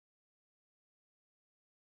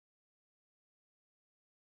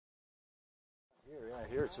Yeah,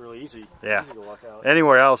 here it's really easy. Yeah. Easy to walk out.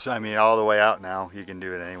 Anywhere else, I mean, all the way out now, you can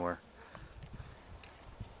do it anywhere.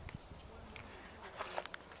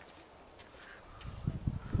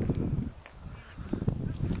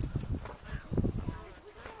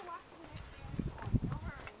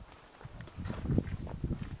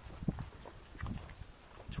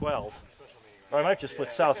 Or I might just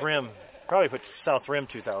put South Rim. Probably put South Rim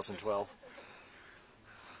 2012.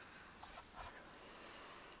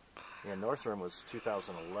 Yeah, North Rim was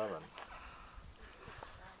 2011.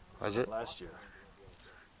 Was it? Last year.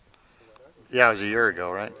 Yeah, it was a year ago,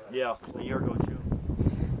 right? Yeah, a year ago too.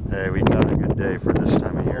 Hey, we got a good day for this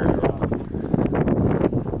time of year.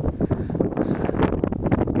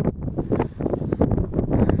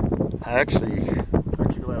 I actually...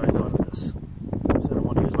 Aren't you glad I thought of this? I said I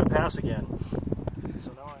want to use my pass again.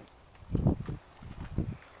 So now I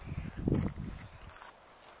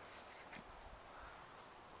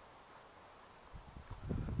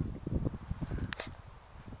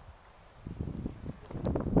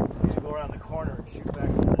need to go around the corner and shoot back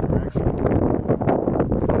in that direction.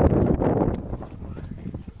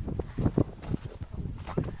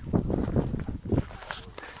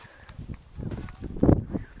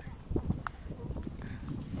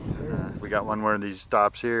 We got one where these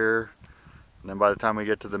stops here, and then by the time we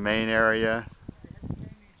get to the main area...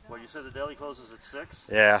 Well, you said the deli closes at 6?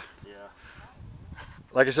 Yeah. Yeah.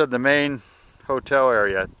 Like I said, the main hotel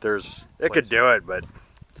area, it could do it, but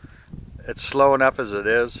it's slow enough as it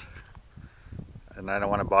is, and I don't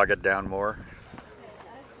want to bog it down more.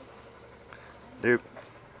 Duke.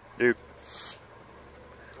 Duke.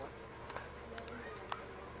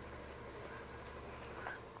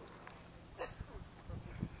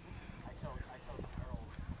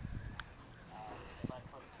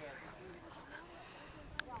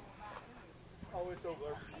 Oh, it's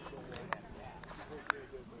over. She's so good. She's so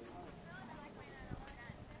good.